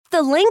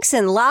The Links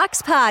and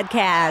Locks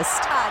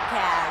Podcast.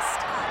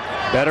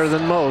 Better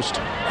than most.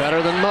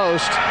 Better than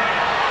most.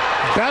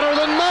 Better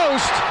than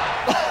most.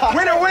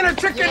 Winner, winner,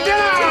 chicken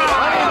dinner!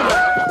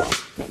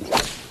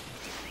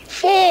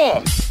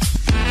 4.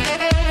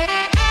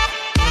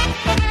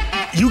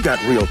 You got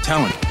real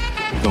talent.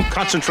 Don't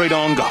concentrate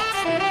on golf.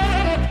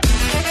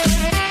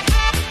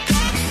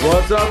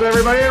 What's up,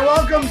 everybody, and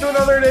welcome to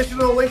another edition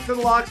of the Links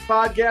and Locks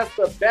Podcast,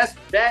 the best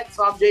bets.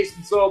 I'm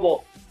Jason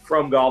Sobel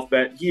from Golf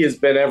Bet. He is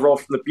Ben Everill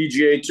from the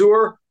PGA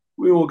Tour.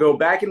 We will go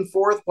back and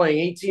forth playing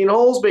 18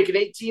 holes, making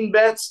 18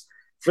 bets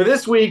for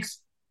this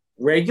week's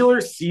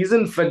regular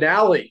season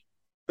finale.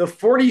 The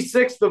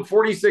 46th of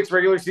 46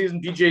 regular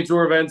season PGA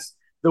Tour events,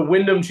 the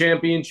Wyndham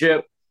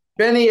Championship.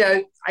 Benny,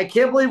 I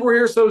can't believe we're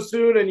here so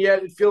soon, and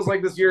yet it feels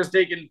like this year has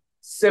taken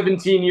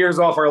 17 years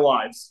off our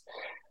lives.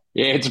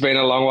 Yeah, it's been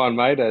a long one,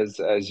 mate,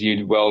 as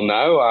you well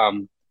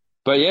know.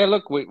 But yeah,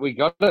 look, we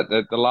got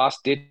it. The last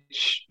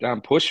ditch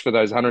push for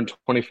those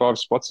 125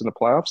 spots in the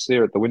playoffs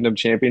here at the Wyndham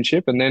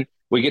Championship, and then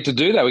we get to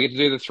do that. We get to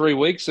do the 3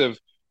 weeks of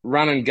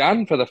run and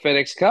gun for the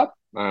FedEx Cup.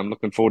 I'm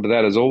looking forward to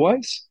that as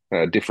always.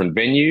 A different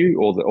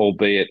venue,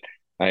 albeit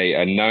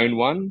a known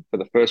one for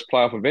the first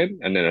playoff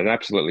event, and then an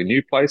absolutely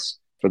new place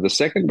for the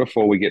second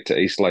before we get to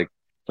Eastlake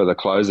for the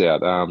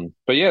closeout.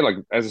 But yeah, like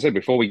as I said,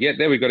 before we get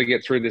there, we've got to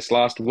get through this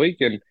last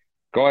week, and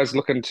guys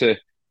looking to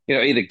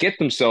either get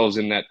themselves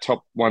in that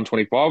top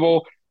 125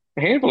 or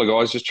a handful of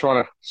guys just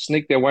trying to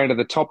sneak their way into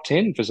the top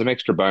 10 for some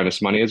extra bonus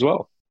money as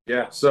well.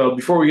 Yeah, so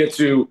before we get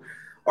to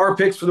our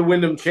picks for the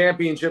Wyndham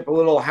Championship, a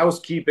little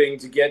housekeeping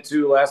to get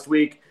to last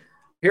week.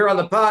 Here on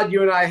the pod,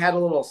 you and I had a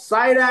little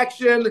side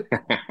action.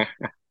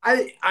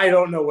 I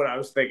don't know what I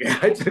was thinking.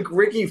 I took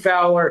Ricky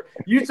Fowler.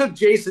 You took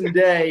Jason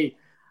Day.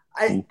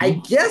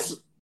 I guess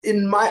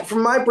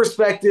from my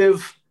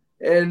perspective,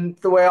 and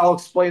the way I'll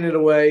explain it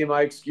away,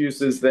 my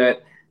excuse is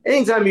that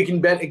anytime you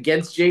can bet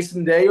against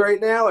Jason Day right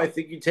now, I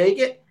think you take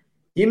it.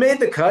 He made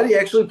the cut. He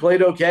actually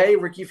played okay.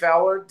 Ricky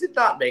Fowler did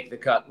not make the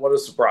cut. What a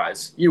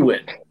surprise. You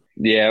win.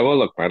 Yeah, well,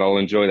 look, mate, I'll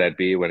enjoy that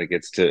beer when it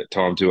gets to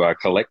time to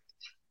collect.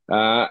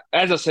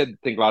 As I said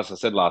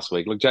last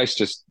week, look, Jace,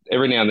 just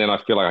every now and then I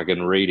feel like I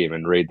can read him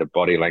and read the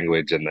body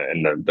language and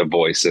the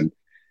voice. And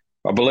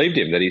I believed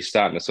him that he's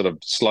starting to sort of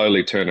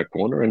slowly turn a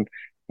corner. And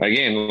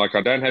again, like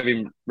I don't have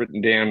him written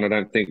down. I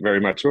don't think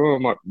very much. I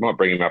might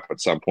bring him up at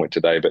some point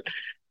today, but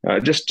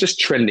just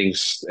trending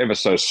ever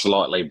so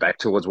slightly back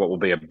towards what will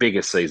be a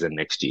bigger season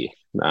next year.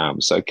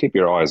 So keep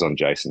your eyes on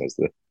Jason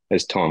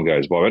as time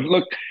goes by. But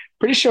look,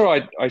 pretty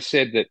sure I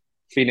said that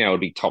Finau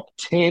would be top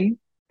 10.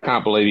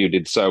 Can't believe you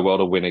did so well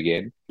to win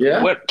again.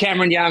 Yeah. Well,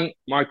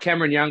 my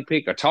Cameron Young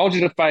pick. I told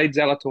you to fade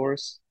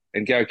Zalatoris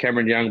and go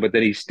Cameron Young, but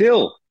then he's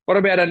still. What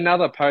about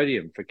another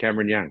podium for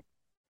Cameron Young?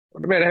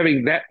 What about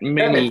having that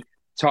many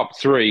top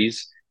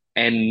threes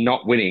and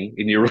not winning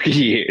in your rookie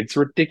year? It's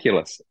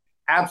ridiculous.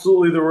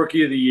 Absolutely the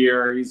rookie of the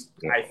year. He's,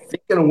 I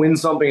think, going to win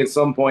something at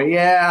some point.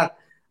 Yeah,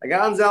 I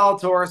got on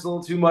Zalatoris a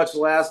little too much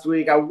last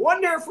week. I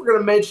wonder if we're going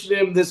to mention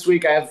him this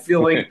week. I have a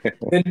feeling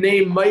the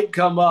name might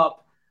come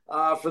up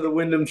for the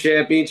Wyndham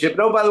Championship.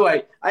 No, by the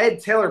way, I had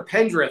Taylor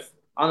Pendrith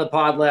on the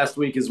pod last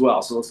week as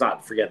well, so let's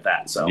not forget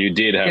that. So you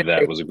did have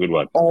that. It was a good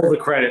one. All the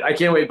credit. I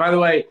can't wait. By the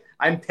way,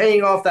 I'm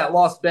paying off that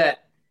lost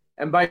bet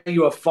and buying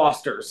you a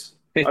Foster's.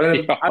 I'm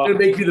gonna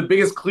make you the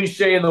biggest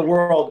cliche in the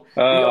world.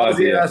 You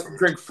has to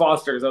drink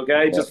Foster's,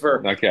 okay? Just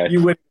for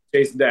you winning,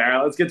 Jason Day. All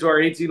right, let's get to our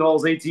 18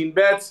 holes, 18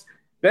 bets.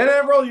 Ben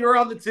Everill, you're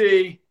on the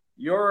tee.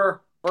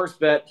 Your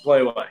first bet, play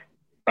away.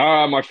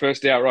 My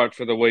first outright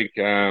for the week.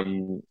 I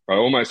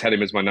almost had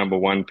him as my number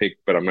one pick,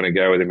 but I'm going to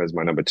go with him as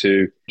my number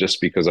two, just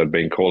because I've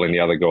been calling the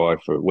other guy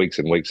for weeks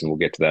and weeks, and we'll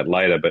get to that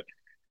later. But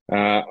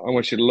I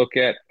want you to look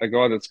at a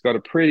guy that's got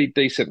a pretty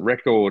decent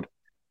record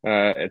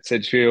at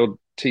Sedgefield.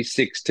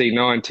 T6,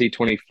 T9,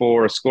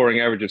 T24, a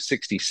scoring average of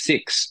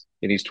 66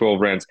 in his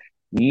 12 rounds.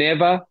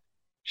 Never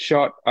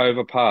shot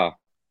over par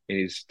in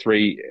his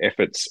 3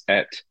 efforts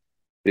at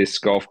this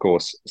golf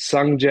course.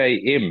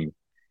 Sungjae Im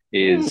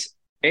is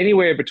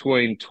anywhere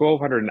between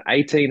 1,200 and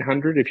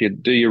 1,800 if you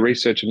do your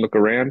research and look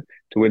around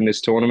to win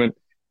this tournament.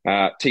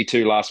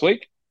 T2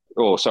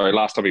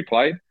 last time he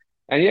played.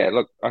 And yeah,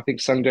 look, I think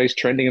Sungjae's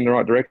trending in the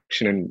right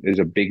direction and is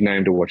a big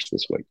name to watch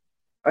this week.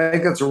 I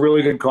think that's a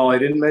really good call. I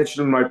didn't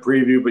mention in my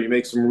preview, but you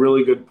make some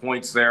really good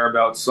points there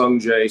about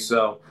Sungjae.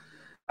 So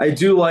I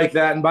do like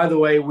that. And by the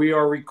way, we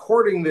are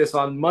recording this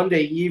on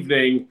Monday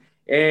evening.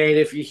 And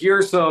if you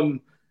hear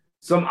some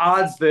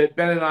odds that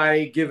Ben and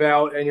I give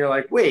out and you're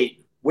like,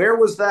 wait, where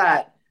was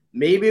that?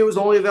 Maybe it was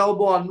only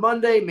available on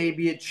Monday.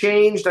 Maybe it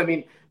changed. I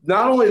mean,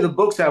 not only the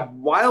books have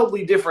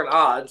wildly different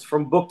odds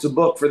from book to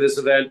book for this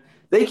event,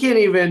 they can't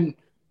even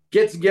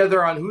get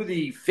together on who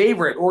the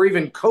favorite or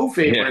even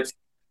co-favorites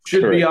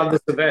should be on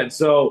this event.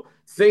 So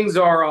things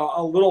are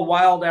a little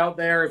wild out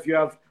there. If you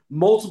have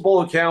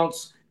multiple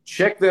accounts,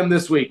 check them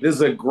this week. This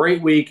is a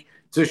great week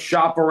to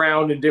shop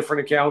around in different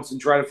accounts and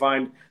try to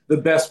find the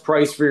best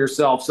price for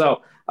yourself.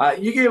 So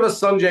you gave us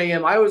Sungjae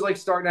Im. I always like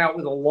starting out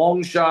with a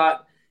long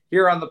shot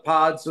here on the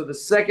pod. So the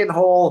second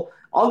hole,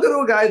 I'll go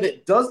to a guy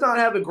that does not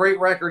have a great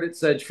record at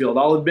Sedgefield.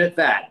 I'll admit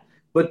that,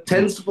 but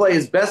tends to play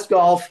his best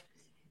golf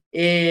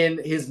in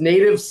his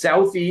native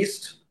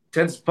Southeast,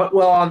 tends to put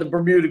well on the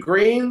Bermuda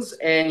greens,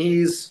 and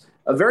he's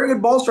a very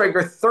good ball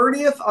striker,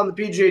 30th on the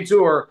PGA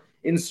Tour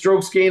in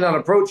strokes gained on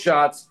approach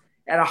shots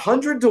at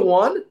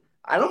 100-1.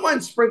 I don't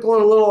mind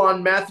sprinkling a little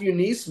on Matthew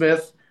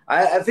Neesmith.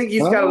 I think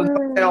he's got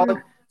enough talent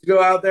to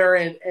go out there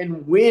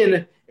and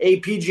win a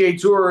PGA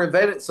Tour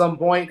event at some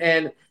point,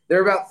 and there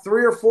are about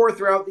 3 or 4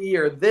 throughout the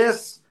year.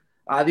 This,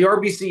 the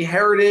RBC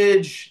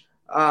Heritage,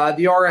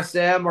 the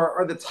RSM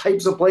are the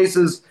types of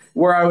places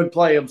where I would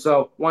play him.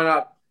 So why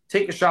not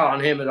take a shot on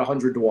him at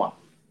 100-1?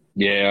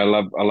 Yeah,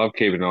 I love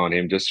keeping an eye on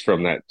him just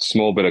from that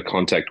small bit of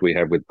contact we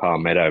have with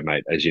Palmetto,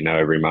 mate. As you know,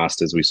 every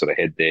Masters we sort of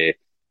head there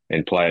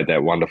and play at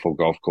that wonderful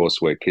golf course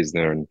where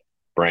Kisner and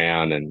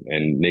Brown and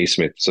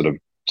Neesmith sort of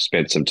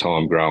spent some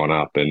time growing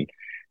up. And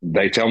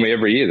they tell me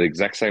every year the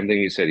exact same thing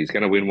you said. He's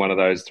going to win one of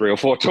those 3 or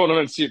 4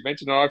 tournaments you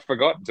mentioned. I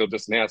forgot until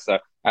just now. So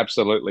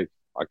absolutely,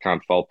 I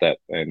can't fault that.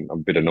 And I'm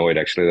a bit annoyed,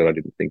 actually, that I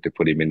didn't think to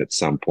put him in at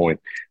some point.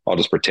 I'll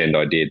just pretend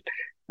I did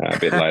a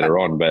bit later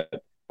on. But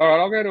all right,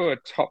 I'll go to a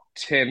top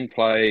 10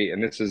 play,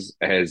 and this is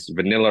as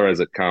vanilla as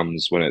it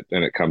comes when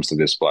it comes to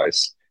this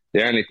place.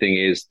 The only thing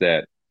is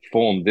that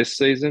form this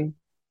season,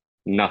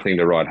 nothing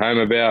to write home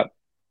about.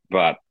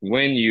 But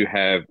when you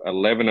have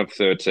 11 of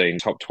 13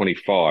 top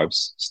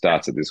 25s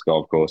starts at this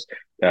golf course,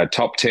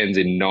 top 10s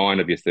in 9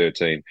 of your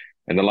 13,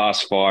 and the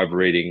last 5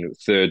 reading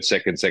third,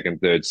 second,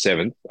 third,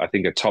 seventh, I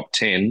think a top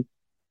 10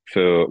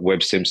 for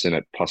Webb Simpson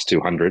at plus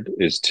 200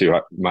 is too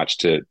much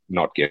to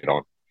not get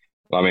on.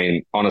 I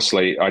mean,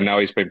 honestly, I know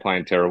he's been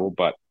playing terrible,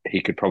 but he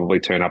could probably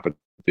turn up at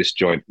this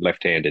joint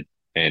left-handed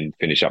and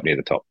finish up near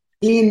the top.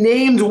 He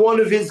named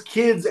one of his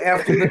kids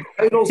after the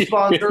title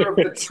sponsor of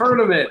the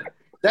tournament.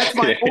 That's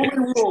my only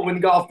rule when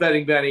golf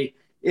betting, Benny.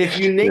 If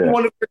you name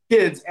one of your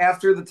kids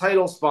after the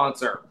title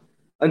sponsor,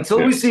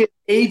 until we see an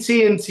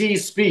AT&T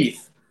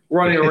Spieth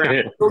running around,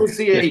 until we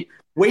see a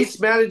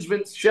Waste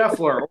Management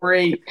Scheffler or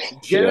a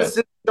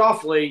Genesis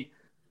Schauffele,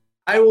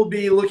 I will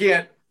be looking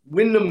at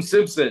Wyndham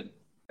Simpson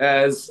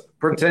as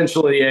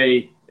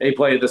potentially a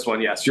play of this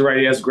one. Yes, you're right.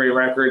 He has a great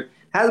record.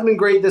 Hasn't been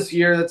great this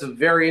year. That's a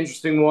very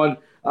interesting one.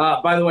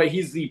 By the way,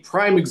 he's the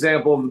prime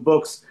example of the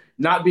books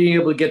not being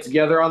able to get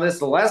together on this.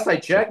 The last I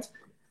checked,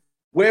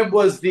 Webb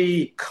was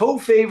the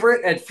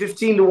co-favorite at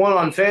 15-1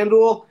 on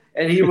FanDuel,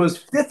 and he was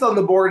 5th on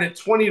the board at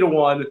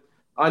 20-1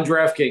 on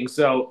DraftKings.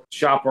 So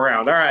shop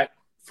around. All right,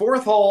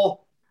 4th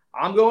hole.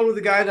 I'm going with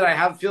the guy that I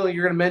have a feeling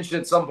you're going to mention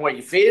at some point.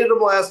 You faded him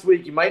last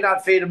week. You might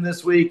not fade him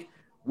this week.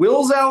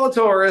 Will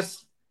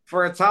Zalatoris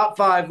for a top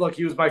 5. Look,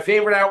 he was my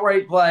favorite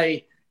outright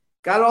play.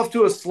 Got off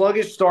to a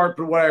sluggish start,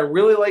 but what I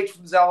really liked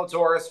from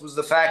Zalatoris was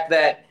the fact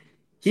that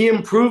he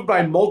improved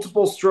by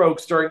multiple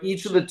strokes during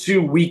each of the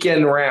 2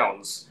 weekend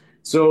rounds.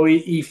 So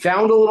he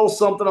found a little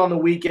something on the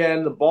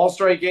weekend. The ball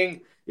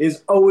striking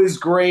is always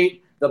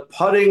great. The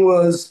putting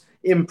was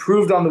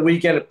improved on the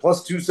weekend at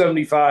plus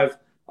 275.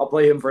 I'll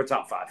play him for a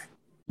top 5.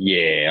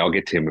 Yeah, I'll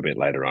get to him a bit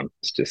later on.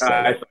 It's just all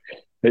right,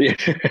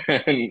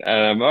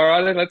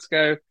 then let's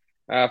go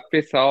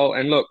 5th hole.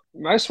 And look,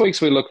 most weeks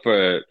we look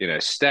for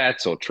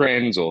stats or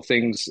trends or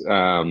things,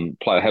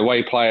 the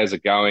way players are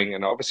going.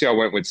 And obviously, I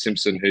went with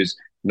Simpson, who's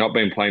not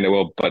been playing that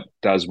well, but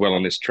does well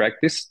on this track.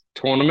 This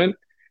tournament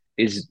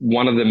is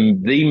one of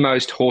the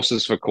most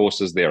horses for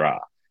courses there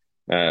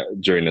are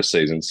during the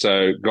season.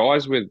 So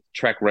guys with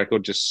track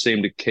record just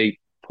seem to keep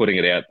putting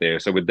it out there.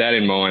 So with that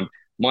in mind,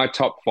 my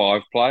top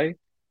 5 play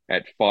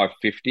at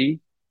 550,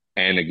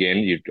 and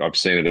again, I've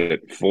seen it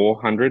at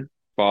 400,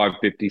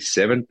 550,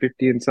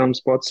 750 in some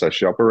spots, so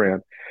shop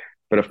around.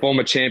 But a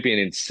former champion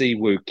in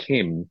Siwoo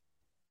Kim,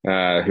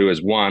 who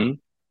has won,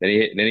 then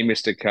he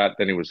missed a cut,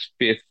 then he was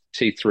 5th,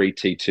 T3,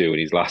 T2 in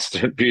his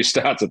last few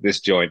starts at this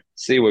joint.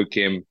 Siwoo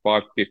Kim,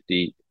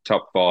 550,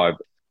 top 5.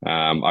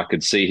 I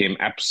could see him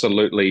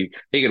absolutely.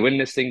 He could win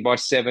this thing by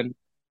 7.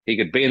 He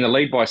could be in the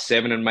lead by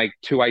 7 and make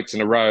 2 8s in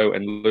a row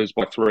and lose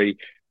by 3.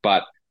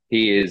 But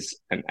he is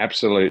an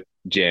absolute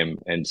gem,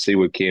 and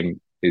Siwoo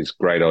Kim is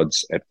great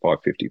odds at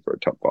 550 for a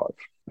top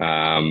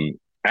 5.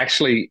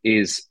 Actually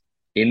is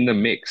in the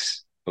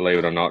mix, believe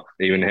it or not,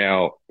 even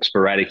how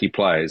sporadic he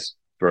plays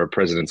for a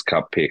President's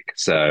Cup pick.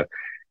 So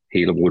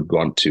he would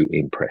want to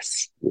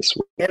impress this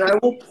week. And I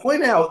will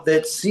point out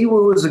that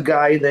Siwoo is a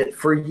guy that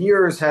for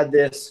years had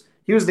this.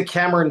 He was the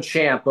Cameron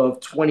Champ of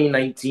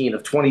 2019,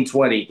 of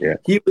 2020. Yeah.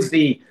 He was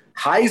the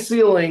high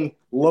ceiling,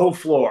 low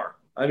floor.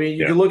 I mean,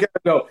 you can look at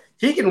him and go,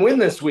 he can win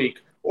this week,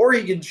 or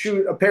he can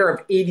shoot a pair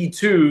of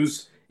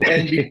 82s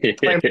and be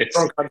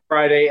drunk on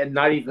Friday and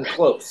not even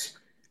close.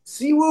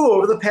 Siwoo,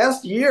 over the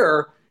past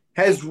year,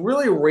 has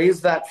really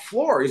raised that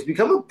floor. He's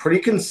become a pretty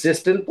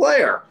consistent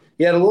player.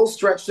 He had a little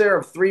stretch there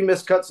of 3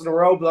 missed cuts in a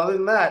row, but other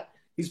than that,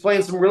 he's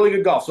playing some really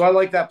good golf. So I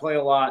like that play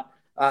a lot.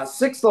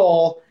 6th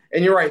hole,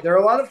 and you're right, there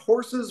are a lot of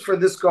horses for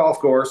this golf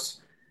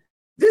course.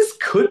 This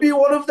could be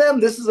one of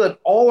them. This is an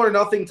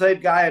all-or-nothing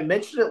type guy. I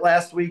mentioned it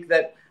last week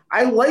that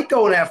I like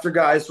going after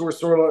guys who are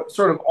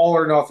sort of all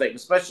or nothing,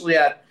 especially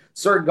at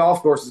certain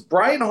golf courses.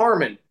 Brian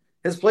Harman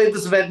has played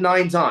this event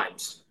 9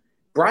 times.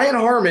 Brian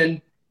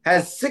Harman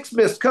has 6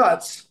 missed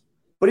cuts,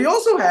 but he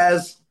also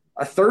has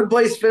a 3rd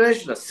place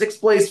finish and a 6th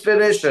place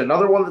finish and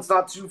another one that's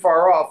not too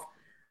far off.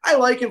 I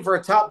like him for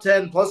a top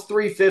 10 plus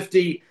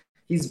 350.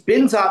 He's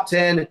been top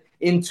 10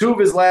 in 2 of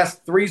his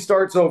last 3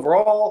 starts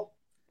overall.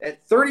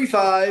 At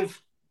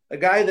 35, a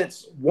guy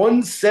that's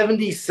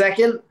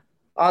 172nd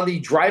on the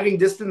driving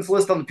distance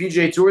list on the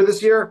PGA Tour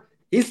this year,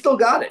 he's still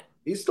got it.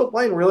 He's still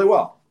playing really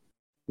well.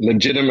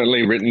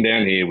 Legitimately written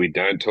down here, we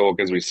don't talk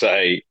as we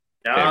say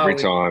every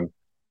time.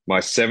 My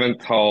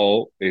 7th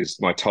hole is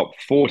my top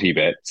 40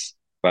 bets,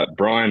 but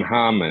Brian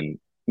Harman,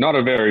 not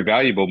a very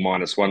valuable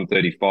minus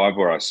 135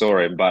 where I saw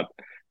him, but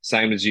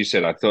same as you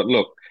said, I thought,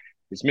 look,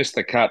 he's missed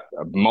the cut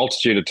a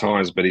multitude of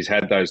times, but he's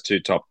had those 2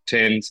 top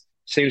 10s.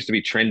 Seems to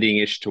be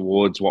trending-ish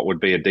towards what would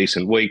be a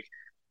decent week.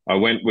 I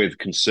went with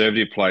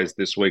conservative plays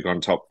this week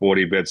on top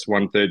 40 bets,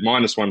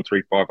 minus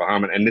 135 for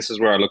Harman. And this is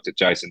where I looked at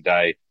Jason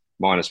Day,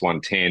 minus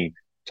 110,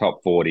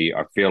 top 40.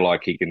 I feel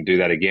like he can do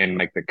that again,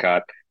 make the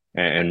cut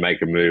and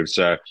make a move.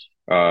 So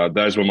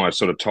those were my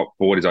sort of top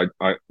 40s.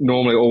 I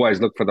normally always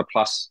look for the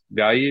plus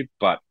value,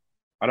 but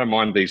I don't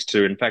mind these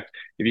 2. In fact,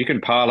 if you can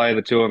parlay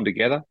the 2 of them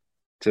together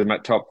to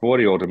make top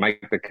 40 or to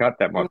make the cut,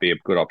 that might be a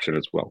good option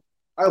as well.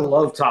 I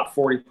love top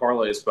 40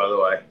 parlays, by the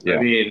way. Yeah.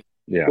 I mean,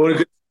 what a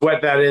good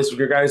sweat that is when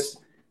your guys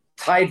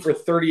tied for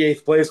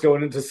 38th place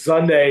going into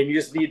Sunday, and you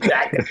just need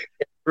that to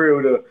get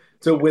through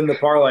to win the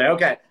parlay.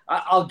 Okay,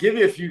 I'll give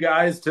you a few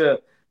guys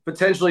to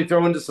potentially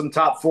throw into some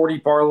top 40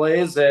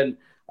 parlays, and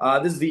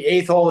this is the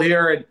 8th hole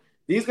here, and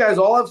these guys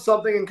all have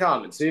something in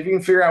common. See if you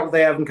can figure out what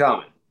they have in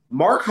common.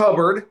 Mark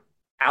Hubbard,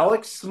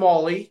 Alex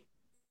Smalley,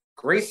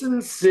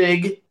 Grayson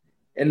Sigg,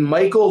 and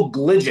Michael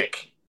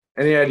Gligic.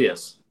 Any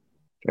ideas?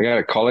 I got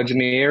a college in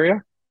the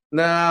area?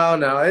 No.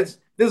 This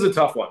is a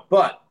tough one.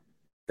 But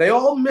they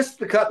all missed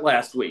the cut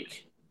last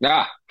week.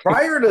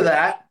 Prior to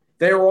that,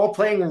 they were all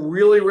playing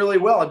really, really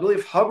well. I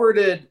believe Hubbard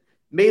had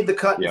made the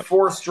cut in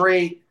 4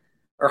 straight.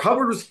 Or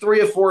Hubbard was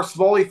 3 of 4,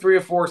 Smalley 3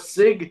 of 4,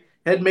 Sigg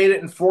had made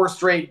it in 4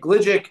 straight.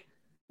 Gligic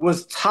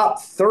was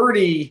top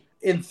 30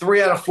 in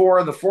 3 out of 4,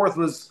 and the 4th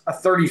was a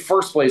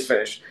 31st place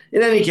finish.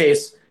 In any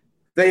case,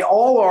 they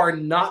all are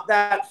not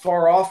that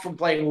far off from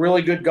playing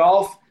really good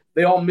golf.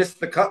 They all missed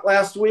the cut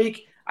last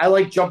week. I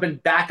like jumping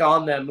back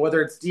on them,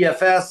 whether it's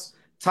DFS,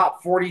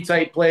 top 40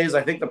 type plays.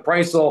 I think the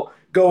price will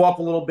go up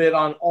a little bit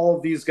on all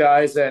of these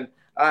guys, and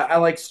I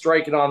like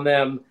striking on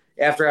them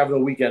after having the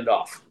weekend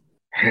off.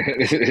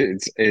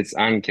 It's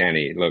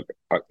uncanny. Look,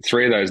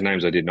 3 of those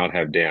names I did not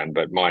have down,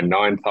 but my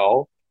 9th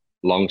hole,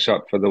 long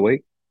shot for the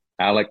week,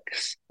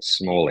 Alex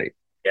Smalley.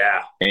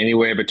 Yeah.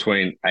 Anywhere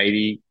between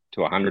 80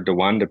 to 100 to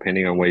 1,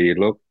 depending on where you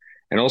look.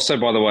 And also,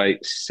 by the way,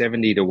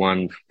 70 to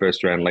 1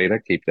 first round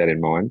leader. Keep that in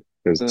mind,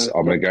 because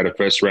I'm going to go to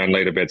first round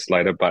leader bets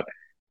later, but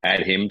add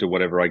him to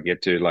whatever I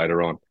get to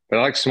later on. But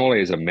Alex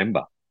Smalley is a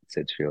member at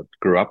Sedgefield,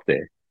 grew up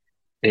there.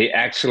 He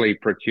actually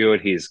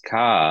procured his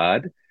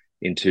card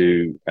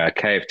into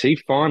KFT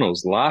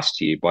finals last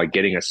year by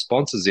getting a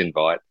sponsor's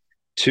invite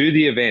to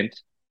the event,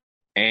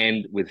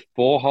 and with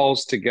 4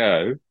 holes to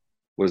go,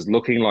 was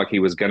looking like he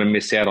was going to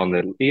miss out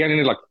on he only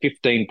needed like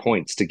 15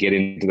 points to get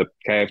into the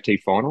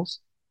KFT finals,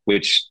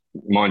 which,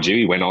 mind you,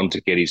 he went on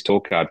to get his tour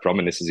card from,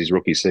 and this is his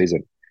rookie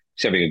season.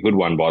 He's having a good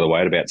one, by the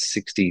way, at about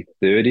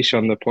 63rd-ish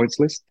on the points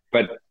list.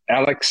 But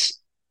Alex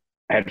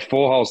had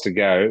 4 holes to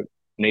go,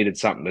 needed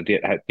something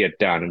to get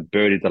done, and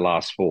birdied the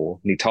last 4.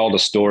 And he told a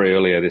story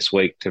earlier this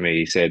week to me.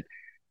 He said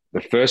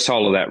the first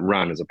hole of that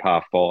run is a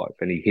par 5,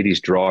 and he hit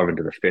his drive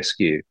into the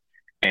fescue,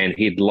 and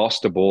he'd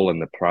lost a ball in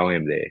the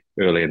Pro-Am there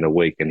early in the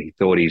week, and he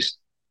thought his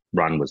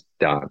run was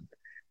done.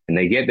 And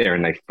they get there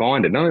and they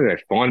find it. Not only do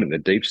they find it in the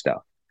deep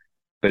stuff,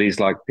 but he's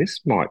like, this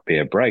might be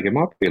a break. It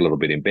might be a little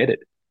bit embedded.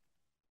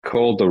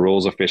 Called the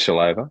rules official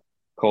over,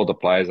 called the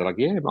players. They're like,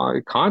 yeah,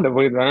 kind of.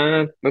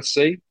 Let's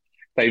see.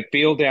 They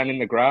feel down in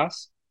the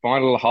grass,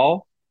 find a little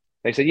hole.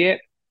 They said, yeah,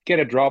 get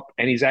a drop.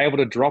 And he's able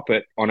to drop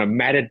it on a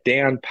matted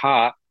down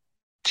part,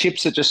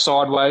 chips it just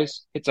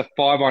sideways. It's a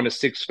 5 under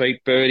 6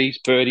 feet, birdie,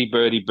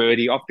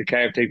 off the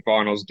KFT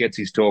finals, gets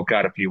his tour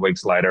card a few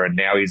weeks later, and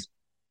now he's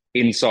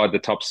inside the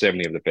top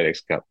 70 of the FedEx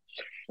Cup.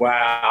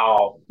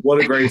 Wow.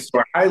 What a great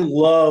story. I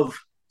love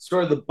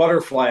sort of the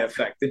butterfly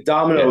effect, the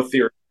domino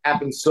theory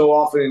happens so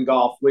often in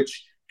golf,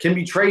 which can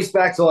be traced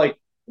back to like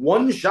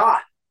one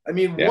shot. I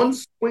mean, one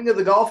swing of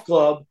the golf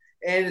club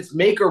and it's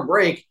make or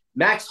break.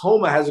 Max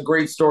Homa has a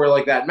great story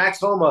like that. Max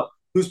Homa,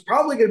 who's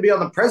probably going to be on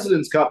the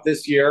President's Cup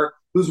this year,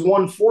 who's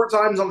won 4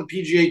 times on the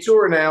PGA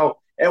Tour now.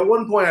 At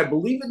one point, I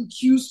believe in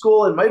Q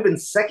School, it might have been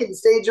second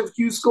stage of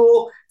Q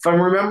School. If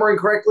I'm remembering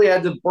correctly,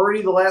 had to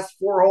birdie the last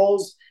 4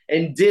 holes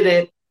and did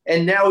it.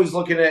 And now he's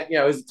looking at,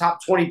 he's a top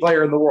 20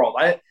 player in the world.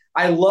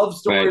 I love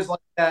stories like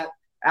that.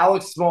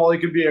 Alex Smalley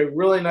could be a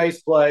really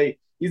nice play.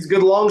 He's a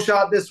good long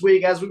shot this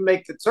week as we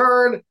make the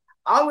turn.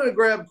 I'm going to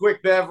grab a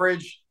quick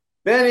beverage.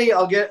 Benny,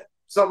 I'll get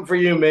something for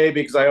you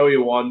maybe because I owe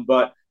you one.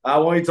 But I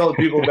want you to tell the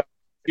people about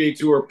the PGA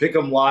Tour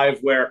Pick'em Live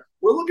where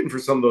we're looking for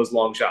some of those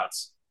long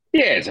shots.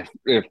 Yeah, it's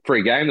a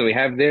free game that we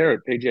have there at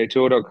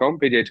pgatour.com,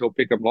 PGA Tour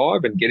Pick'em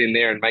Live, and get in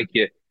there and make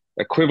your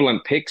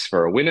equivalent picks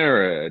for a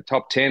winner, a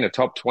top 10, a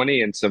top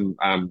 20, and some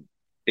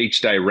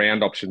each day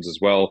round options as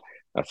well,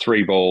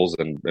 three balls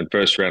and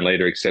first round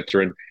leader,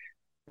 etc. And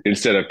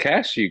instead of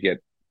cash, you get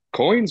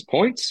coins,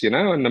 points,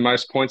 and the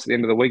most points at the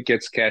end of the week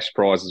gets cash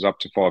prizes up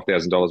to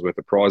 $5,000 worth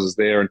of prizes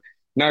there. And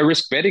no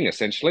risk betting,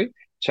 essentially.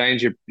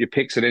 Change your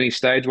picks at any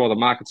stage while the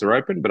markets are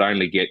open, but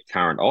only get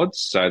current odds.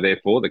 So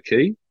therefore, the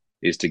key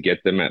is to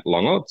get them at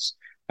long odds.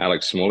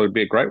 Alex Small would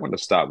be a great one to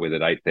start with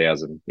at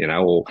 8,000,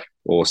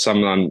 or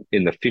someone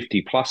in the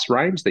 50 plus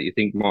range that you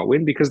think might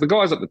win, because the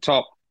guys at the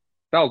top,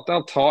 they'll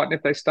tighten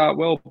if they start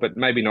well, but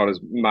maybe not as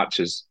much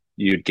as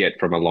you'd get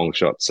from a long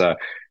shot. So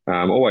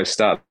always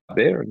start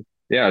there. And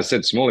yeah, I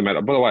said Smalley, mate.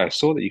 By the way, I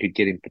saw that you could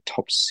get him for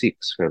top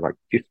 6 for like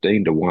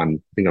 15 to 1. I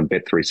think on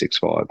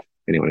Bet365.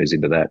 Anyone who's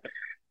into that,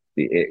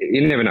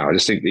 you never know. I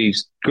just think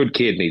he's a good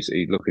kid and he's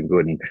looking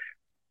good. And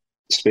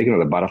speaking of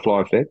the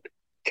butterfly effect,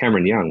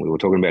 Cameron Young, we were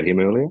talking about him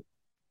earlier.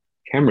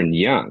 Cameron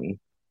Young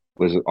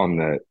was on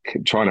the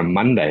China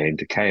Monday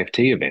into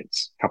KFT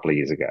events a couple of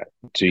years ago,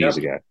 2 years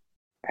ago.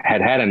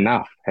 Had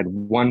enough, had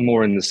one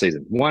more in the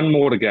season, one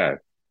more to go.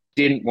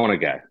 Didn't want to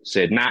go.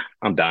 Said, nah,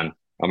 I'm done.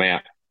 I'm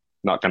out.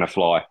 Not going to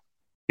fly.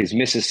 His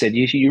missus said,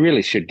 you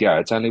really should go.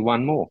 It's only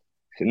one more.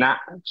 He said, nah.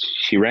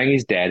 She rang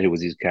his dad, who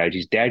was his coach.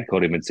 His dad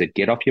called him and said,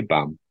 get off your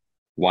bum.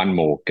 One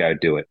more. Go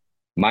do it.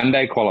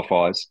 Monday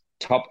qualifies.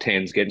 Top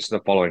 10s, gets to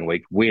the following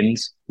week.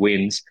 Wins,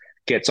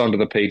 gets onto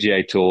the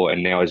PGA Tour,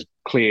 and now is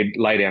cleared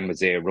Laydown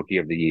Mazair Rookie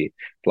of the Year.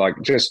 Like,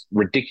 just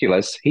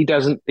ridiculous. He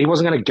wasn't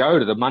going to go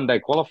to the Monday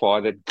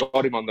qualifier that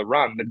got him on the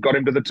run, that got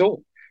him to the tour.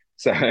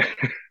 So,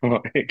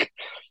 like,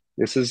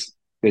 these are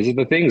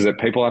the things that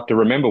people have to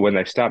remember when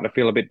they start to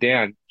feel a bit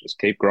down. Just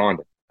keep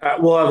grinding.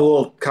 We'll have a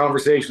little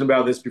conversation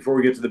about this before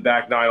we get to the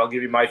back nine. I'll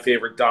give you my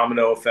favorite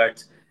domino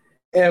effect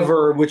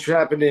ever, which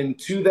happened in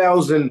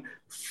 2004.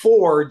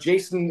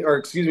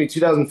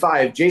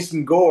 2005.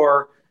 Jason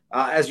Gore,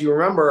 as you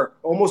remember,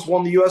 almost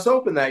won the U.S.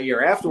 Open that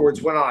year.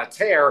 Afterwards, went on a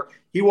tear.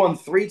 He won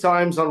 3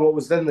 times on what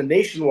was then the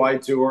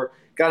Nationwide Tour,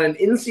 got an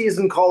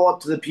in-season call-up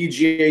to the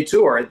PGA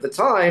Tour. At the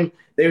time,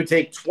 they would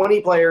take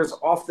 20 players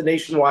off the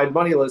Nationwide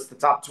money list, the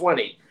top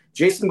 20.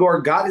 Jason Gore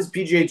got his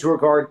PGA Tour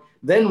card,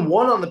 then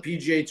won on the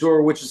PGA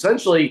Tour, which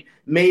essentially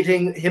made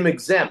him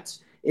exempt.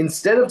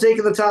 Instead of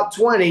taking the top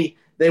 20,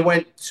 they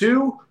went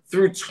 2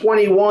 through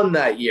 21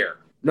 that year.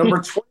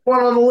 Number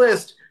 21 on the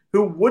list,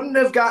 who wouldn't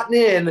have gotten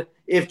in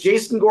if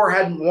Jason Gore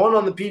hadn't won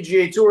on the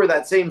PGA Tour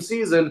that same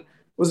season,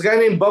 was a guy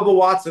named Bubba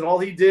Watson. All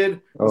he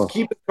did was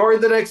keep his card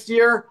the next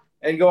year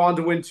and go on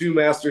to win 2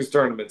 Masters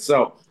tournaments.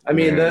 So, I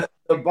mean, the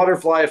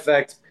butterfly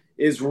effect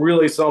is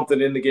really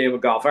something in the game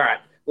of golf. All right,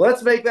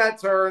 let's make that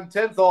turn.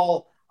 10th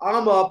hole,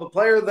 I'm up, a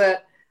player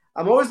that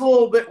I'm always a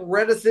little bit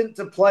reticent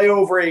to play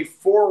over a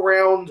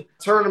 4-round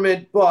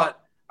tournament, but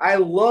I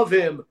love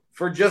him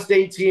for just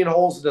 18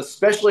 holes, and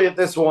especially at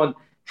this one.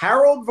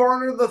 Harold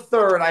Varner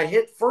III. I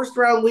hit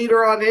first-round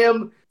leader on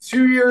him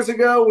 2 years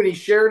ago when he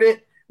shared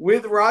it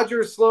with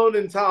Roger Sloan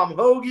and Tom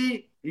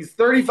Hoge. He's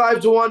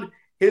 35 to 1.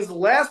 His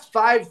last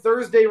 5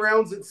 Thursday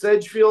rounds at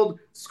Sedgefield,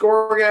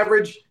 scoring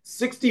average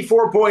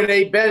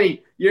 64.8.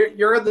 Benny,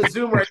 you're in the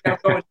Zoom right now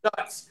going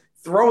nuts,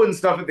 throwing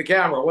stuff at the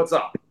camera. What's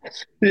up?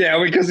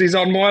 Yeah, because he's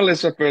on my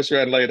list for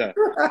first-round leader.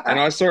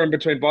 And I saw him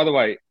between, by the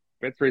way,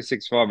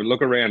 Bet365, and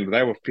look around,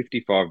 they were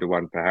 55 to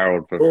 1 for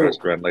Harold for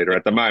first-round leader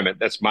at the moment.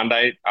 That's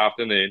Monday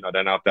afternoon. I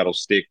don't know if that'll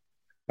stick.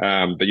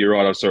 But you're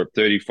right, I saw it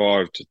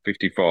 35 to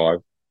 55.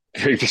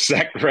 For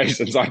exact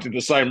reasons. I did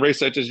the same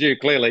research as you,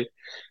 clearly.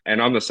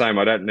 And I'm the same.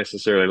 I don't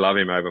necessarily love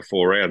him over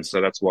 4 rounds. So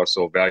that's why I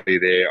saw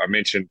value there. I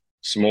mentioned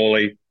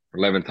Smalley,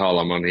 11th hole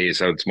I'm on here.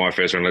 So it's my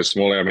first round.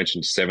 Smalley, I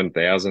mentioned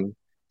 7,000.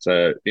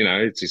 So,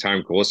 it's his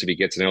home course if he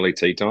gets an early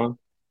tee time.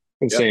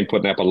 I can see him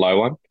putting up a low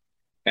one.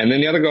 And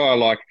then the other guy I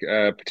like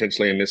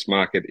potentially in this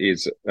market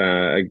is,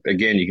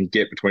 again, you can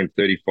get between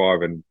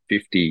 35 and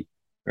 50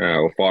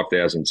 or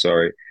 5,000,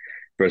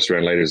 first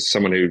round leaders.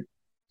 Someone who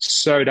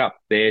sewed up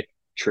their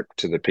trip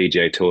to the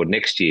PGA Tour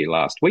next year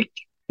last week.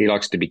 He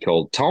likes to be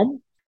called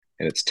Tom,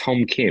 and it's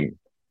Tom Kim.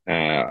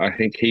 I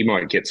think he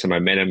might get some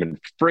momentum and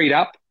freed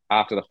up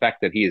after the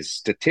fact that he is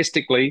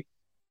statistically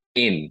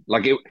in.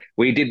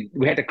 We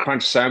had to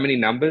crunch so many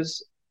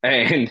numbers,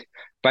 and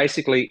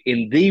basically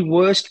in the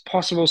worst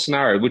possible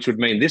scenario, which would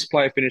mean this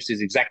player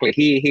finishes exactly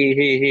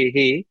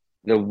here,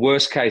 the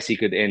worst case he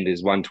could end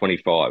is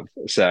 125.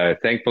 So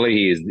thankfully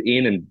he is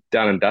in and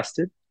done and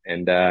dusted.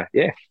 And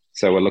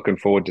so we're looking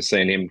forward to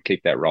seeing him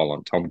keep that roll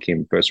on. Tom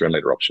Kim, first round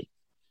leader option.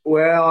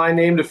 Well, I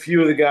named a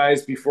few of the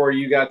guys before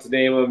you got to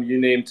name them. You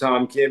named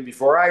Tom Kim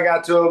before I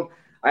got to him.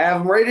 I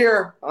have him right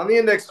here on the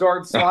index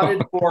card,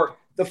 slotted for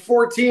the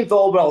 14th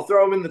hole, but I'll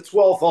throw him in the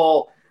 12th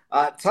hole.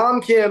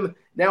 Tom Kim,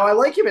 now I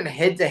like him in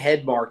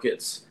head-to-head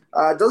markets.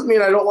 Doesn't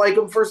mean I don't like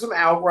him for some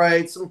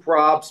outright, some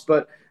props,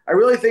 but I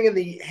really think in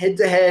the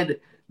head-to-head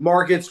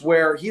markets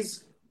where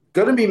he's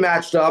going to be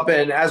matched up,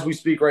 and as we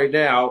speak right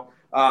now,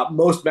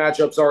 most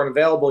matchups aren't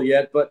available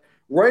yet, but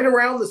right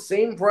around the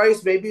same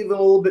price, maybe even a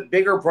little bit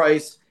bigger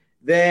price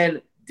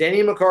then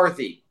Denny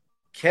McCarthy,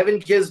 Kevin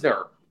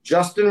Kisner,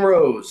 Justin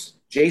Rose,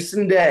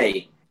 Jason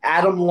Day,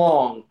 Adam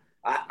Long.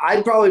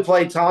 I'd probably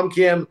play Tom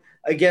Kim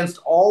against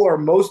all or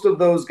most of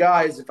those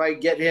guys if I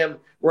get him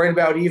right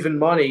about even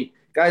money.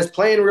 Guy's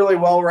playing really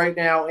well right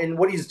now, and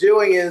what he's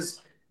doing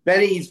is,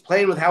 Benny, he's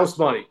playing with house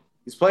money.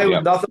 He's playing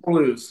with nothing to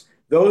lose.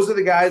 Those are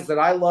the guys that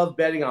I love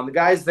betting on, the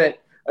guys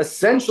that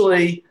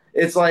essentially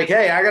it's like,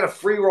 hey, I got a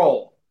free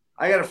roll.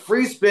 I got a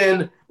free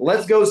spin.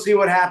 Let's go see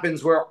what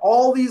happens, where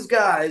all these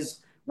guys,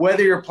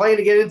 whether you're playing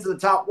to get into the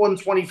top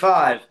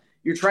 125,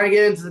 you're trying to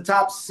get into the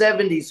top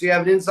 70, so you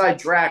have an inside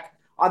track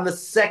on the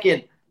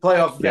second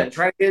playoff event,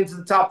 trying to get into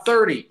the top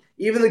 30.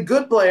 Even the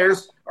good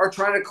players are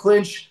trying to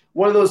clinch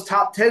one of those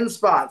top 10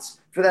 spots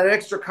for that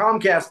extra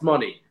Comcast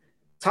money.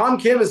 Tom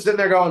Kim is sitting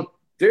there going,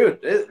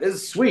 dude, this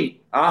is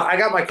sweet. I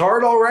got my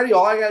card already.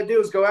 All I got to do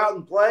is go out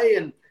and play.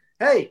 And,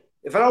 hey,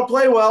 if I don't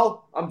play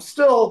well, I'm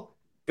still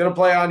going to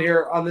play on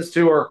here on this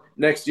tour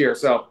next year.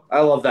 So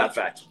I love that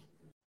fact.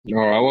 All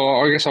right.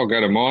 Well, I guess I'll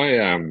go to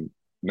my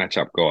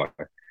matchup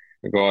guy.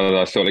 The guy that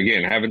I thought,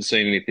 again, haven't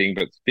seen anything,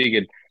 but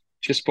figured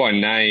just by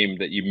name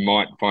that you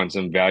might find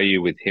some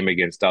value with him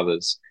against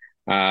others.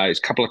 He's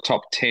a couple of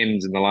top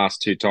tens in the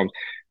last two times.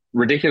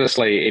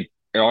 Ridiculously,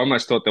 I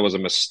almost thought there was a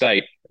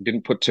mistake. I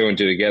didn't put two and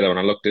two together when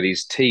I looked at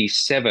his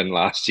T7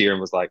 last year and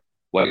was like,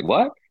 wait,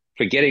 what?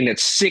 Forgetting that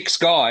 6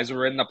 guys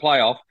were in the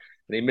playoff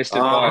and he missed it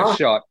by a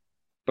shot.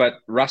 But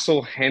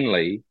Russell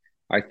Henley,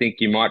 I think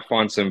you might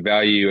find some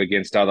value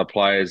against other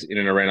players in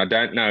and around. I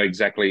don't know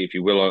exactly, if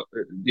you will,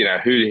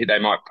 who they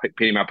might pit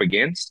him up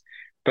against.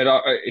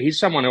 But he's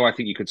someone who I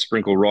think you could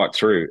sprinkle right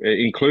through,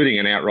 including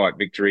an outright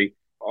victory.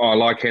 I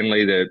like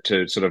Henley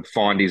to sort of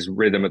find his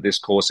rhythm at this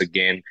course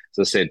again. As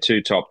I said,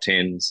 2 top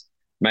tens,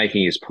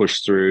 making his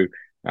push through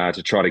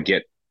to try to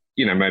get,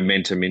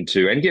 momentum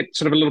into and get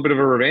sort of a little bit of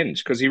a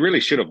revenge, because he really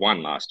should have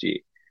won last year.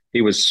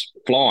 He was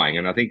flying,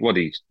 and I think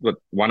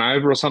won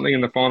over or something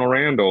in the final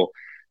round, or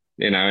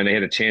and they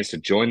had a chance to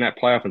join that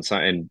playoff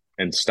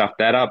and stuff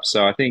that up.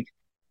 So I think,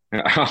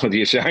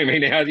 you're showing me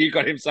now you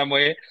got him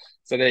somewhere.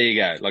 So there you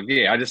go.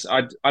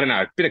 I don't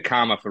know. A bit of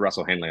karma for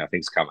Russell Henley, I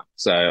think, is coming.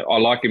 So I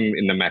like him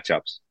in the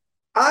matchups.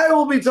 I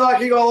will be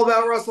talking all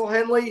about Russell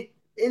Henley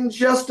in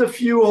just a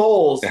few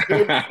holes.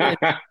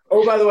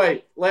 Oh, by the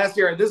way, last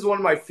year, this is one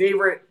of my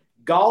favorite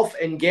golf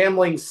and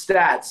gambling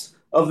stats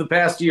of the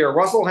past year.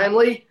 Russell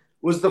Henley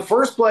was the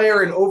first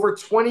player in over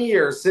 20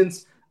 years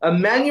since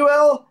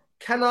Emmanuel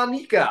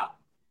Canonica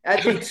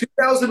at the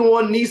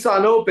 2001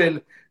 Nissan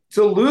Open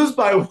to lose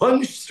by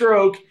 1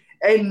 stroke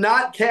and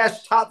not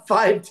cash top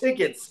 5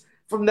 tickets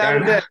from that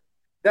event.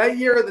 That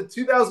year, the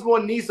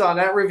 2001 Nissan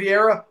at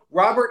Riviera,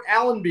 Robert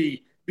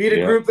Allenby beat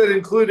a group that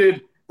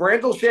included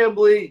Brandel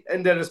Chambly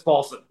and Dennis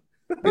Paulson.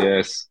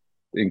 Yes,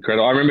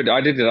 incredible. I remember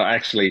I did it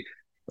actually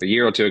a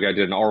year or two ago. I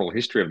did an oral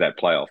history of that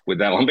playoff with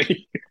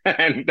Allenby,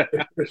 and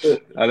that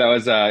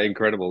was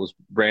incredible.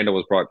 Brandel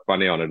was quite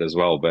funny on it as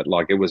well, but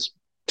it was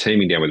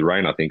teaming down with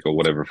rain, I think, or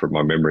whatever from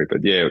my memory.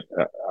 But yeah,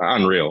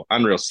 unreal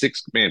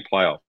 6-man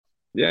playoff.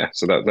 Yeah,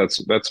 so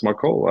that's my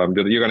call.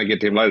 You're going to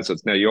get to him later, so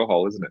it's now your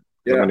hole, isn't it?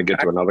 Yeah. I'm going to get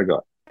to another guy.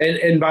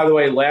 And by the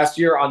way, last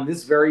year on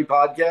this very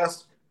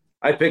podcast,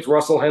 I picked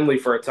Russell Henley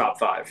for a top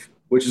 5,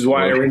 which is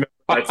why I remember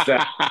that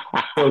stat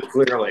so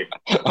clearly.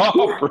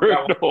 Oh,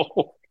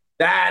 brutal.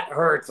 That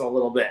hurts a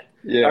little bit.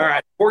 Yeah. All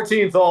right,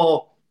 14th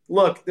hole.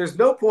 Look, there's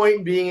no point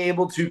in being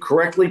able to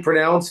correctly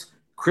pronounce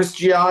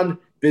Christian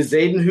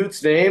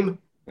Bezuidenhout's name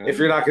if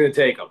you're not going to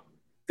take him.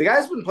 The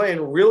guy's been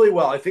playing really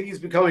well. I think he's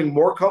becoming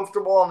more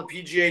comfortable on the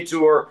PGA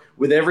Tour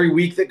with every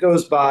week that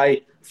goes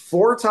by.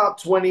 4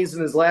 top 20s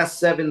in his last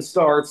 7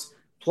 starts,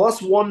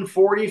 plus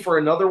 140 for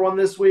another one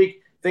this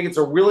week. I think it's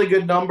a really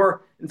good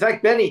number. In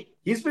fact, Benny,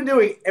 he's been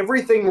doing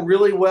everything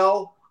really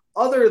well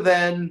other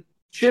than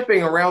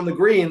chipping around the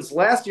greens.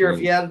 Last year, if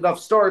he had enough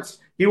starts,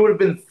 he would have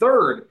been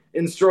 3rd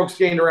in strokes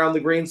gained around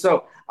the green.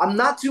 So I'm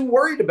not too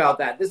worried about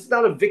that. This is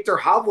not a Victor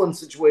Hovland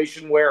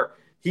situation where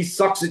he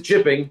sucks at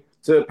chipping,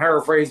 to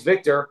paraphrase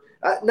Victor.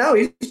 No,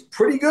 he's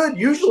pretty good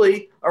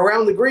usually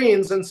around the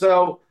greens, and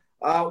so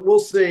we'll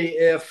see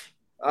if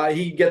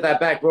he can get that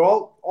back. But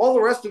all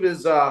the rest of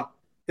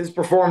his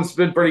performance has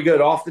been pretty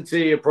good off the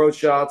tee, approach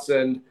shots,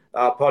 and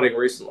putting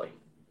recently.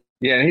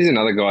 Yeah, and he's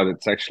another guy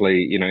that's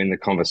actually in the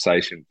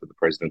conversation for the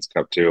President's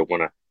Cup too. I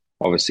want to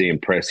obviously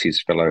impress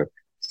his fellow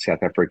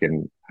South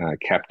African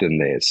captain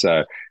there.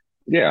 So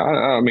yeah,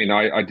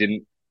 I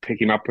didn't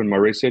pick him up in my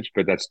research,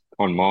 but that's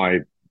on my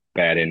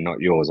bad end, not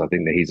yours. I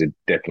think that he's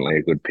definitely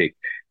a good pick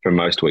for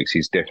most weeks.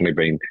 He's definitely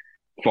been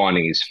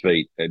finding his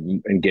feet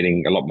and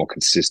getting a lot more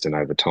consistent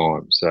over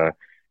time. So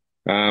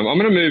I'm going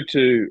to move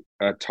to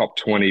a top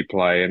 20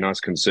 play, a nice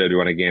conservative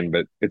one again,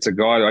 but it's a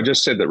guy. I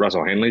just said that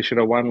Russell Henley should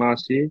have won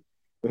last year.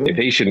 Mm-hmm. If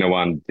he shouldn't have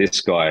won,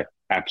 this guy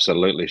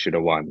absolutely should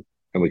have won.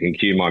 And we can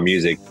cue my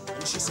music.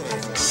 She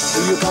says,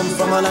 do you come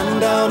from a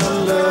land down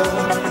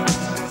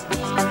under?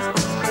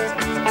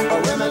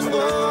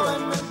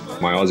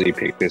 My Aussie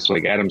pick this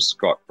week, Adam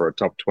Scott for a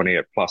top 20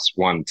 at plus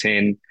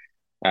 110.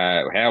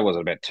 How was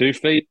it, about 2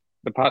 feet?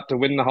 the putt to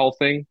win the whole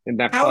thing in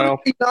that How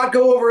playoff. did he not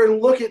go over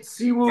and look at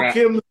Siwoo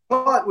Kim's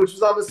putt, which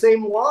was on the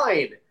same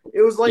line?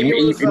 It was like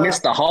he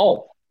missed the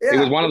hole. Yeah, it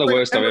was one of the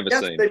worst I've ever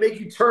seen. They make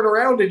you turn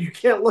around and you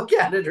can't look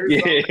at it or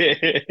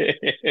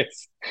something.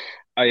 Yes.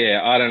 Oh,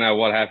 yeah, I don't know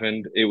what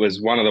happened. It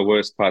was one of the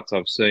worst putts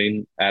I've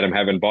seen Adam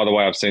have. And by the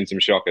way, I've seen some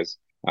shockers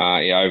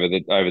over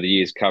the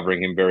years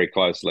covering him very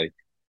closely.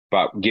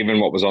 But given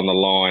what was on the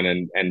line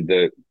and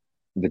the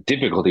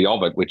difficulty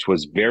of it, which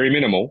was very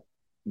minimal,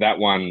 that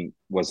one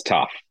was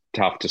tough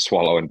to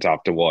swallow and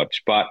tough to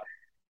watch. But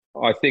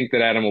I think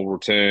that Adam will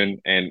return.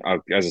 And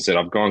as I said,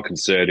 I've gone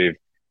conservative,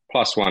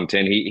 plus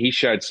 110. He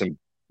showed some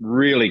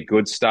really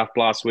good stuff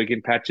last week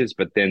in patches,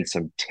 but then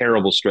some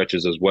terrible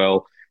stretches as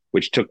well,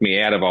 which took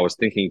me out of, I was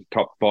thinking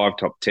top 5,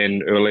 top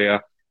 10 earlier.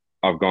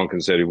 I've gone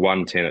conservative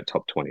 110 at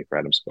top 20 for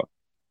Adam Scott.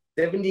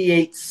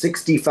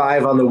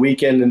 78.65 on the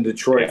weekend in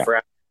Detroit for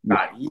Adam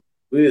Scott.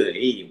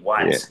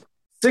 What? Yeah.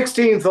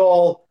 16th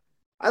hole.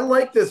 I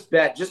like this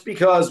bet just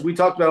because we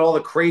talked about all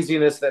the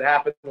craziness that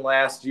happened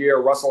last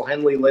year. Russell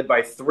Henley led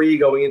by 3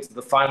 going into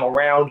the final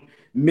round,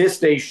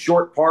 missed a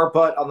short par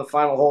putt on the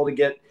final hole to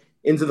get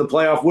into the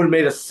playoff, would have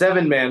made a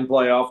 7-man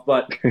playoff.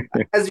 But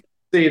as you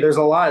see, there's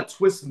a lot of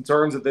twists and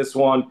turns at this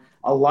one.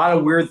 A lot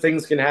of weird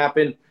things can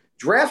happen.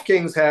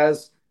 DraftKings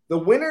has the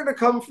winner to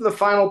come from the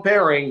final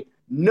pairing,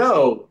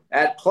 no,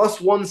 at plus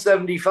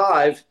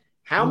 175.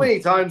 How many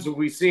times have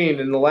we seen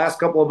in the last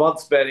couple of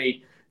months,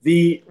 Benny,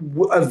 the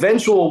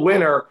eventual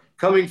winner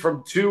coming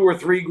from 2 or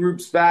 3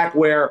 groups back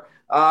where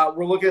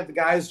we're looking at the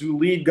guys who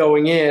lead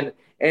going in,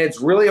 and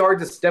it's really hard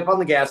to step on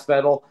the gas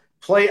pedal,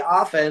 play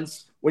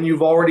offense when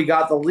you've already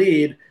got the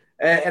lead,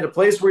 at a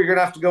place where you're going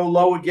to have to go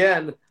low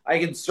again. I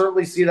can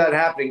certainly see that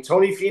happening.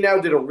 Tony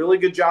Finau did a really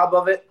good job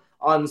of it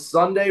on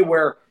Sunday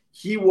where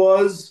he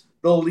was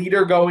the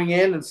leader going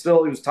in and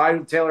still he was tied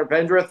with Taylor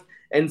Pendrith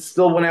and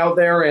still went out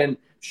there and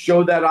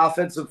showed that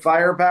offensive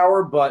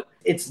firepower, but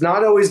it's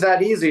not always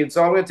that easy. And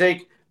so I'm going to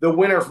take the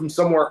winner from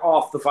somewhere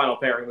off the final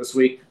pairing this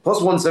week. Plus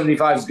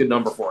 175 is a good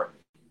number for it.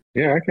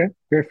 Yeah, okay.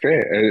 Yeah,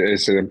 fair.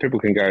 So people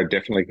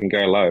definitely can go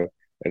low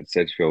at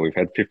Sedgefield. We've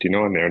had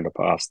 59 there in the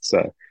past,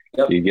 so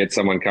you get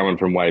someone coming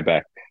from way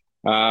back.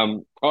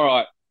 All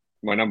right.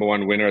 My number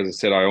one winner, as I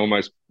said, I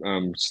almost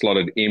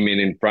slotted him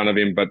in front of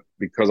him, but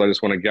because I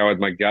just want to go with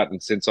my gut,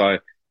 and since I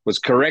was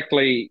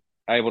correctly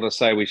able to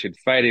say we should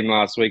fade him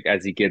last week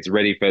as he gets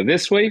ready for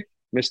this week,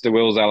 Mr.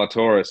 Will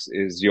Zalatoris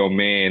is your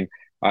man.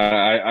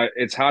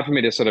 It's hard for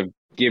me to sort of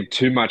give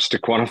too much to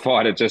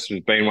quantify it. It just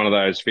has been one of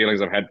those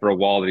feelings I've had for a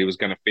while that he was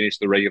going to finish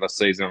the regular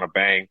season on a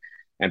bang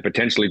and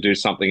potentially do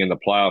something in the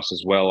playoffs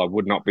as well. I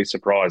would not be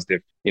surprised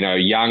if,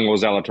 Young or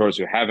Zalatoris,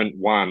 who haven't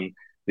won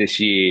this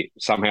year,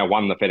 somehow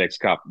won the FedEx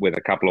Cup with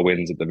a couple of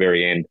wins at the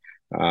very end.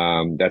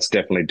 That's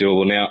definitely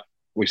doable. Now,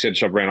 we said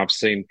shop around, I've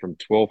seen from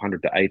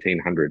 1,200 to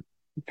 1,800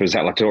 for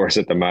Zalatoris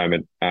at the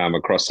moment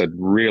across. So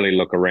really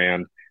look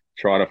around,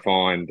 try to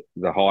find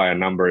the higher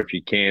number if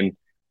you can.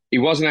 He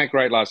wasn't that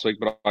great last week,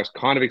 but I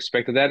kind of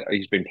expected that.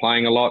 He's been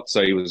playing a lot,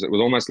 so it was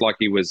almost like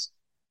he was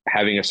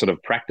having a sort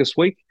of practice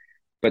week.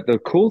 But the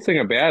cool thing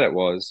about it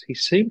was he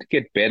seemed to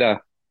get better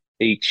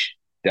each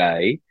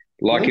day,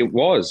 like it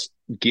was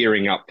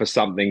gearing up for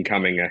something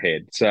coming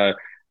ahead. So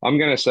I'm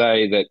going to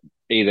say that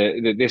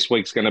either this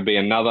week's going to be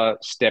another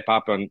step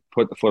up and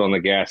put the foot on the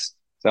gas,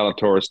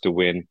 Zalatoris to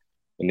win.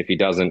 And if he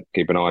doesn't,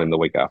 keep an eye on him the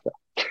week after.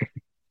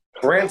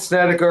 Brandt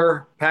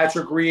Snedeker,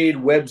 Patrick Reed,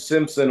 Webb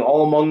Simpson,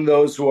 all among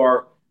those who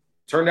are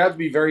turned out to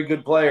be very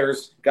good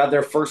players, got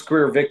their first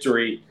career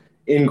victory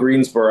in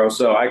Greensboro.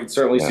 So I can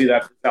certainly see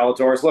that for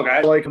Zalatoris. Look,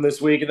 I like him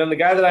this week. And then the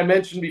guy that I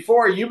mentioned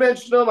before, you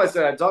mentioned him. I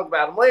said I'd talk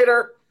about him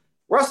later.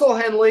 Russell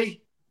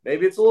Henley.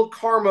 Maybe it's a little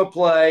karma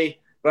play,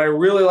 but I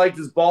really liked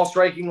his ball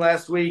striking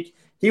last week.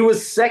 He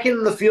was second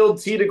in the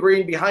field, tee to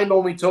green, behind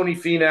only Tony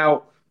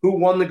Finau, who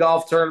won the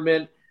golf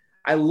tournament.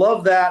 I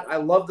love that. I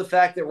love the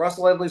fact that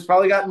Russell Henley's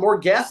probably gotten more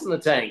gas in the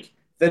tank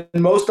than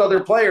most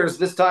other players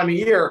this time of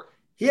year.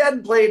 He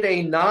hadn't played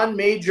a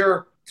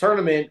non-major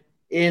tournament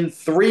in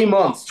 3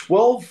 months,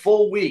 12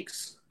 full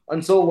weeks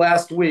until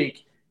last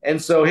week.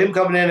 And so him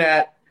coming in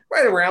at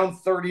right around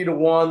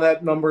 30-1,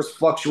 that number's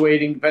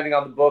fluctuating depending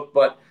on the book,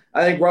 but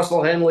I think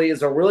Russell Henley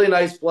is a really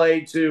nice play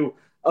to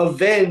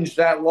avenge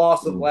that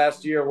loss of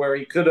last year where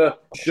he coulda,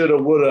 shoulda,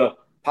 woulda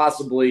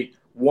possibly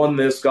won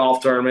this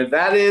golf tournament.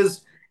 That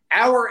is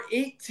our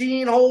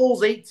 18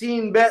 holes,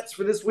 18 bets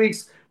for this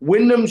week's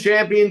Wyndham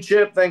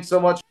Championship. Thanks so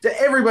much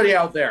to everybody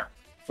out there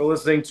for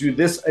listening to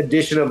this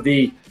edition of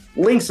the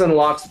Links and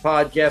Locks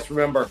podcast.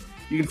 Remember,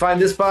 you can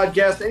find this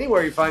podcast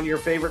anywhere you find your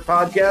favorite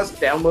podcast.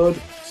 Download,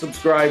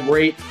 subscribe,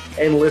 rate,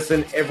 and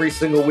listen every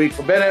single week.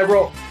 For Ben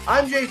Everill,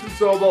 I'm Jason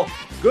Sobel.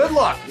 Good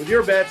luck with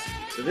your bets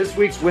for this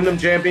week's Wyndham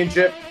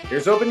Championship.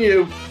 Here's hoping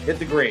you hit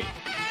the green.